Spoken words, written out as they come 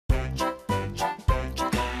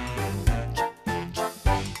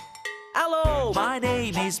Hello, my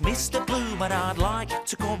name is Mr. Bloom and I'd like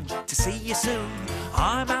to come to see you soon.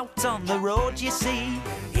 I'm out on the road, you see,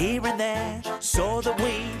 here and there, so that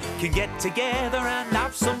we can get together and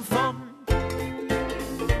have some fun.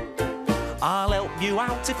 I'll help you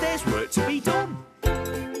out if there's work to be done.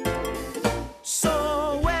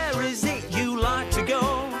 So where is it you like to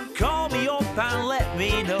go? Call me up and let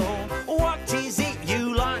me know. What is it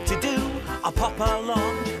you like to do? I'll pop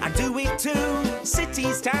along and do it too.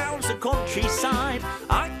 Cities, towns and countryside,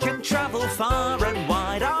 I can travel far and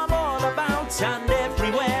wide. I'm all about and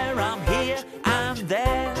everywhere. I'm here and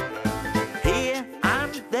there, here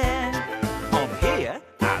and there. I'm here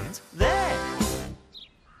and there.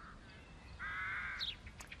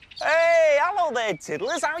 Hey, hello there,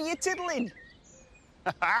 tiddlers. How are you tiddling?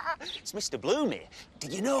 It's Mr. Bloom here.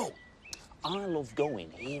 Did you know? I love going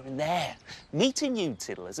here and there, meeting you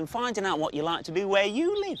tiddlers and finding out what you like to do where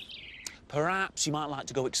you live. Perhaps you might like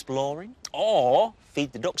to go exploring, or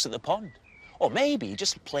feed the ducks at the pond, or maybe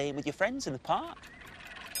just playing with your friends in the park.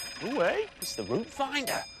 Ooh, hey, it's the route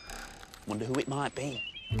finder. Wonder who it might be.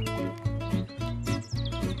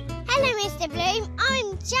 Hello, Mr. Bloom.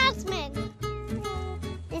 I'm Jasmine.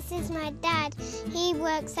 This is my dad. He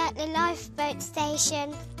works at the lifeboat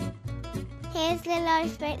station. Here's the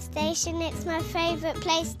lifeboat station. It's my favourite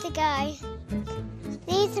place to go.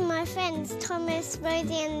 These are my friends, Thomas,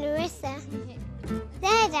 Rosie and Larissa.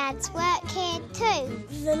 Their dads work here too.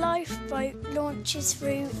 The lifeboat launches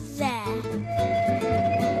through there.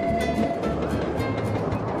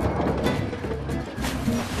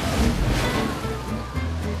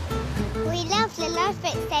 We love the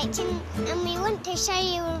lifeboat station and we want to show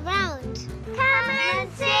you around. Come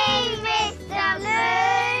and see, Mr.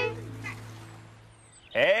 Bloom!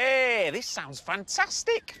 Hey, this sounds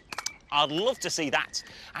fantastic. I'd love to see that.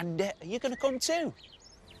 And are you going to come too?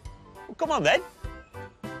 Well, come on then.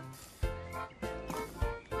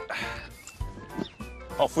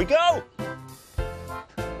 Off we go.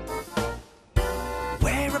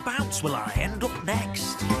 Whereabouts will I end up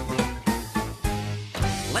next?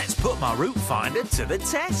 Let's put my route finder to the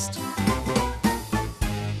test.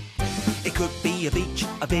 It could be a beach,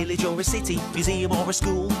 a village or a city, museum or a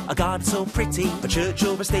school, a garden so pretty, a church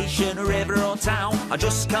or a station, a river or town. I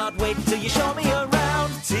just can't wait till you show me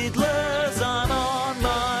around. Tiddlers, I'm on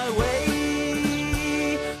my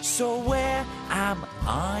way. So where am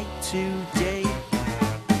I today?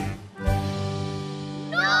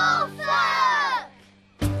 Norfolk!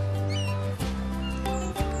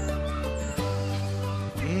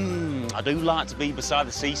 I do like to be beside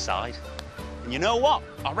the seaside. And you know what?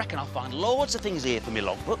 I reckon I'll find loads of things here for my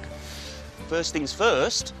logbook. First things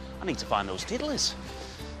first, I need to find those tiddlers.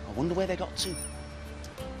 I wonder where they got to.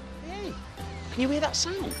 Hey, can you hear that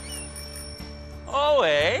sound? Oh,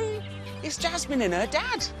 hey, it's Jasmine and her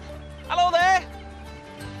dad. Hello there.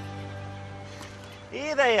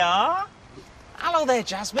 Here they are. Hello there,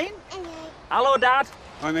 Jasmine. Hello. Hello, Dad.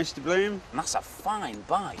 Hi, Mr. Bloom. And that's a fine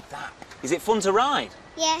bike, that. Is it fun to ride?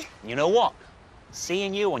 Yeah. You know what?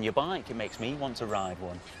 Seeing you on your bike, it makes me want to ride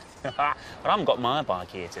one. But I haven't got my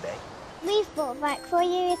bike here today. We've bought a bike for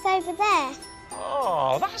you. It's over there.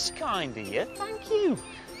 Oh, that's kind of you. Thank you.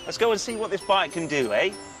 Let's go and see what this bike can do,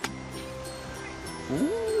 eh?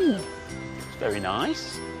 Ooh, it's very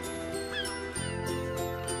nice.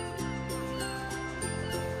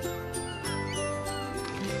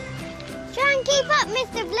 Try and keep up,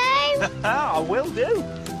 Mr. Bloom. I will do.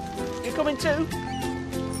 You coming too?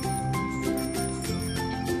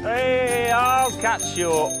 Hey, I'll catch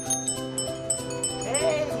you up.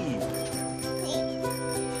 Hey!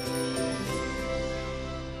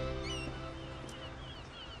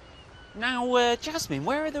 Now, Jasmine,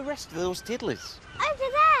 where are the rest of those tiddlers? Over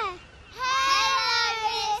there.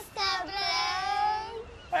 Hello, Mr. Bloom.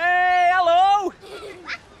 Hey, hello!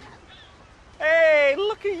 Hey,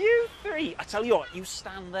 look at you three. I tell you what, you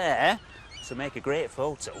stand there to make a great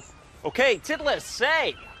photo. OK, tiddlers,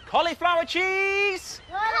 say, cauliflower cheese!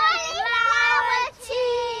 Cauliflower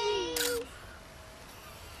cheese.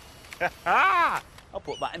 I'll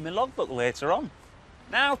put that in my logbook later on.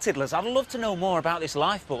 Now, tiddlers, I'd love to know more about this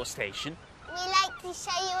lifeboat station. We like to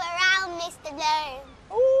show you around, Mr. Bloom.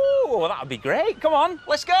 Oh, that would be great. Come on,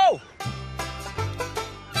 let's go.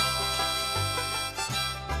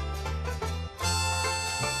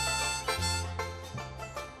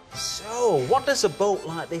 So, what does a boat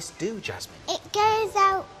like this do, Jasmine? It goes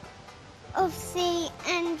out of sea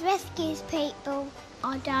and rescues people.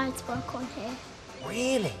 Our dads work on here.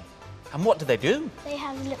 Really? And what do they do? They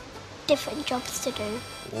have different jobs to do.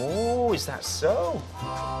 Oh, is that so?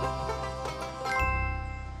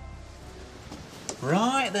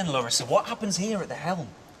 Right then, Larissa, what happens here at the helm?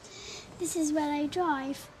 This is where they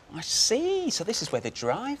drive. I see. So this is where they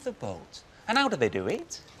drive the boat. And how do they do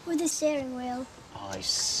it? With a steering wheel. I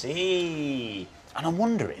see. And I'm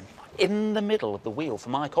wondering, in the middle of the wheel for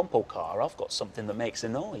my compo car, I've got something that makes a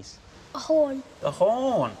noise. A horn. A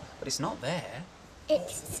horn. But it's not there.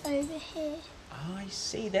 It's over here. I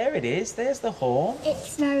see. There it is. There's the horn.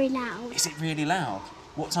 It's very loud. Is it really loud?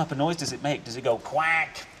 What type of noise does it make? Does it go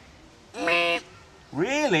quack? Meep.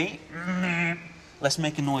 Really? Meep. Let's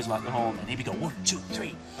make a noise like the horn then. Here we go. 1, 2,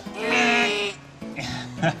 3. Meep.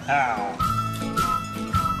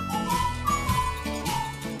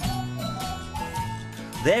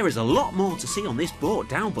 There is a lot more to see on this boat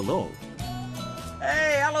down below.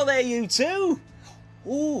 Hey, hello there, you two.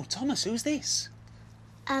 Oh, Thomas, who's this?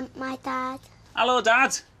 My dad. Hello,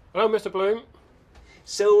 Dad. Hello, Mr. Bloom.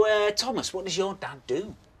 So, Thomas, what does your dad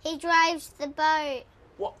do? He drives the boat.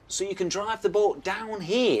 What? So you can drive the boat down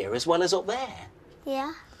here as well as up there?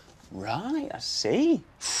 Yeah. Right, I see.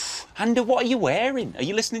 And what are you wearing? Are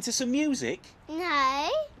you listening to some music? No.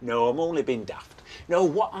 No, I'm only being daft. No,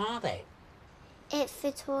 what are they? It's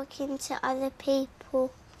for talking to other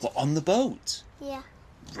people. What, on the boat? Yeah.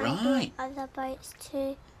 Right. And other boats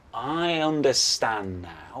too. I understand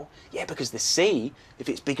now. Yeah, because the sea, if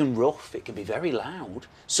it's big and rough, it can be very loud.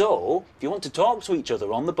 So, if you want to talk to each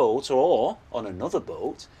other on the boat or on another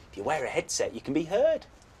boat, if you wear a headset, you can be heard.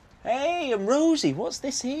 Hey, and Rosie, what's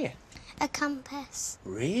this here? A compass.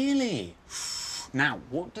 Really? Now,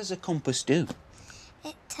 what does a compass do?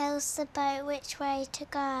 It tells the boat which way to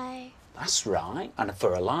go. That's right. And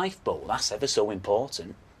for a lifeboat, that's ever so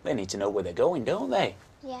important. They need to know where they're going, don't they?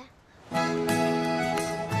 Yeah.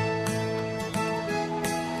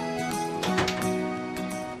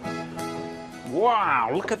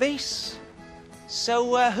 Wow, look at this.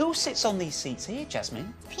 So, who sits on these seats here,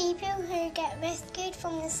 Jasmine? People who get rescued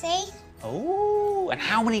from the sea. Oh, and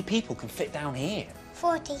how many people can fit down here?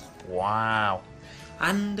 40. Wow.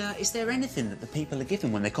 And is there anything that the people are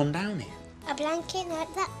given when they come down here? A blanket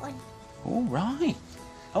like that one. All right.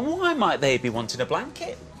 And why might they be wanting a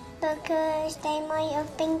blanket? Because they might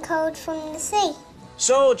have been cold from the sea.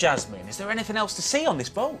 So, Jasmine, is there anything else to see on this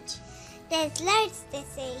boat? There's loads to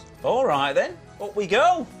see. All right, then. Up we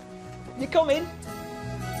go. You come in.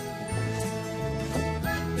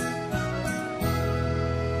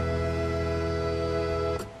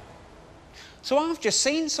 So I've just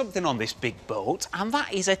seen something on this big boat, and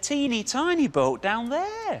that is a teeny tiny boat down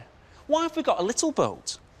there. Why have we got a little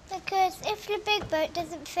boat? Because if the big boat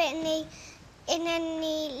doesn't fit in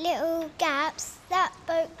any little gaps, that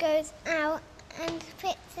boat goes out and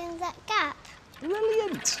fits in that gap.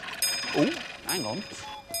 Brilliant. Oh, hang on.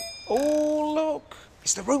 Oh, look.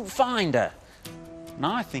 It's the route finder.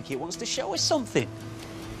 Now I think it wants to show us something.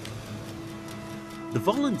 The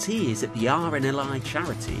volunteers at the RNLI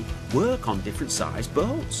charity work on different sized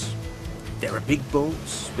boats. There are big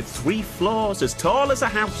boats with 3 floors as tall as a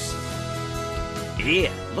house.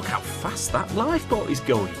 Here, look how fast that lifeboat is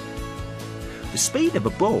going. The speed of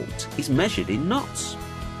a boat is measured in knots.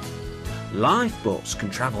 Lifeboats can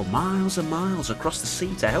travel miles and miles across the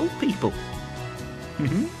sea to help people.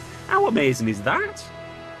 How amazing is that?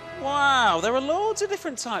 Wow, there are loads of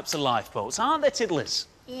different types of lifeboats, aren't there, Tiddlers?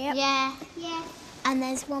 Yep. Yeah. Yeah. And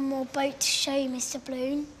there's one more boat to show you, Mr.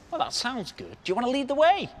 Bloom. Well, that sounds good. Do you want to lead the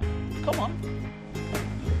way? Come on.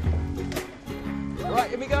 Right,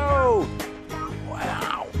 here we go.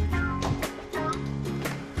 Wow.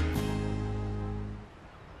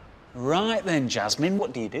 Right then, Jasmine,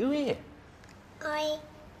 what do you do here? I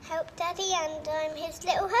help Daddy and I'm his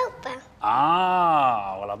little helper.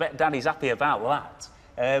 Ah, well, I bet Daddy's happy about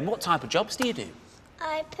that. What type of jobs do you do?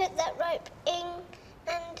 I put that rope in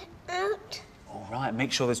and out. All right,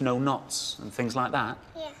 make sure there's no knots and things like that.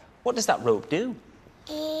 Yeah. What does that rope do?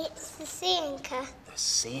 It's the sea anchor. The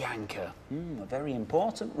sea anchor. A very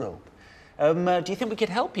important rope. Do you think we could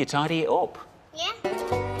help you tidy it up? Yeah.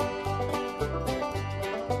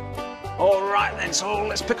 All right then, so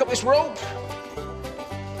let's pick up this rope.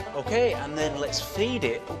 Okay, and then let's feed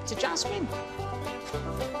it up to Jasmine.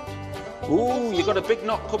 Ooh, you got a big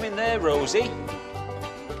knot coming there, Rosie.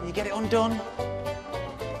 Can you get it undone?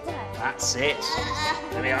 That's it.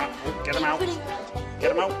 There we are. Get them out. Get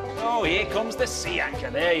them out. Oh, here comes the sea anchor.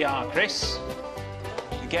 There you are, Chris.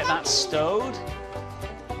 You get that stowed.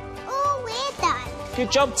 Oh, we're done.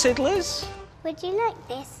 Good job, Tiddlers. Would you like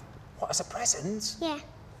this? What, as a present? Yeah.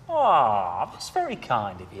 Ah, that's very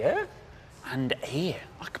kind of you. And here,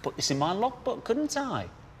 I could put this in my logbook, couldn't I?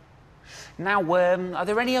 Now, are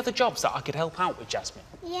there any other jobs that I could help out with, Jasmine?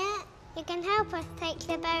 Yeah. You can help us take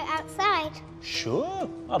the boat outside. Sure,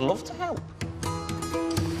 I'd love to help.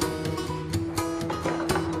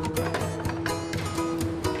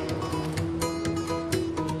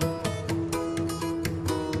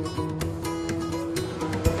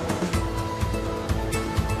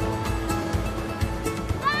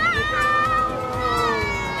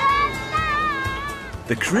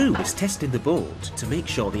 The crew is testing the boat to make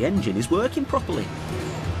sure the engine is working properly.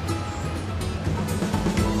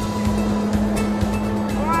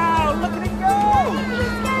 Wow, look at it go!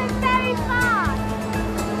 It's going very fast.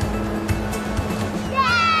 Yay!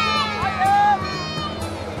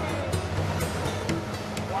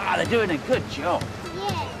 Wow, they're doing a good job.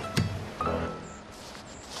 Yeah.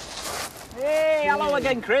 Hey, hello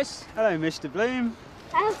again, Chris. Hello, Mr. Bloom.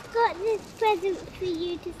 I've got this present for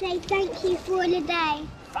you to say thank you for the day.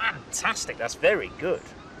 Fantastic, that's very good.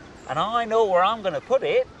 And I know where I'm going to put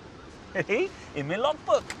it. In my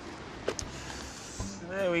logbook.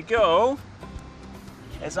 There we go.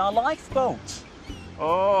 There's our lifeboat.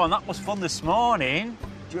 Oh, and that was fun this morning.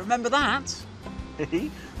 Do you remember that?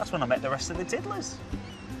 That's when I met the rest of the tiddlers.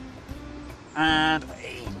 And,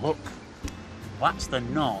 hey, look. That's the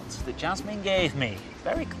knot that Jasmine gave me.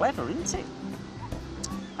 Very clever, isn't it?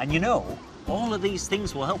 And you know, all of these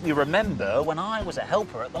things will help me remember when I was a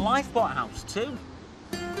helper at the lifeboat house too.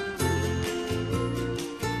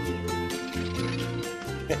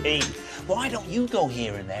 Hey, why don't you go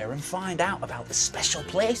here and there and find out about the special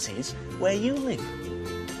places where you live?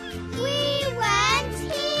 We went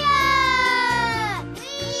here!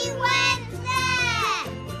 We went there!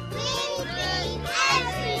 We've been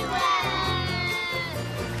everywhere!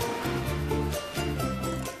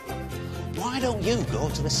 Why don't you go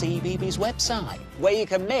to the CBeebies website, where you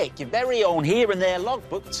can make your very own here and there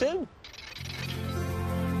logbook too?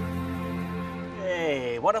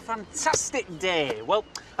 Hey, what a fantastic day. Well,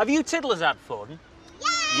 have you tiddlers had fun?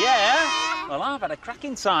 Yeah? Well, I've had a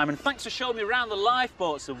cracking time, and thanks for showing me around the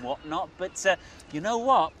lifeboats and whatnot, but you know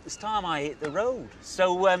what? It's time I hit the road.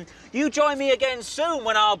 So you join me again soon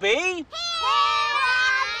when I'll be... Here!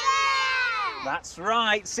 That's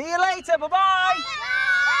right. See you later. Bye-bye.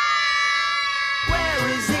 Where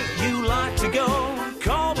is it you like to go?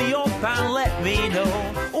 Call me up and let me know.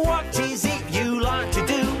 What is it you like to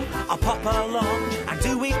do? I'll pop along and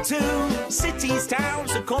do it too. Cities,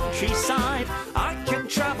 towns and countryside, I can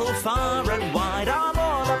travel far and wide. I'm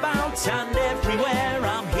all about and everywhere.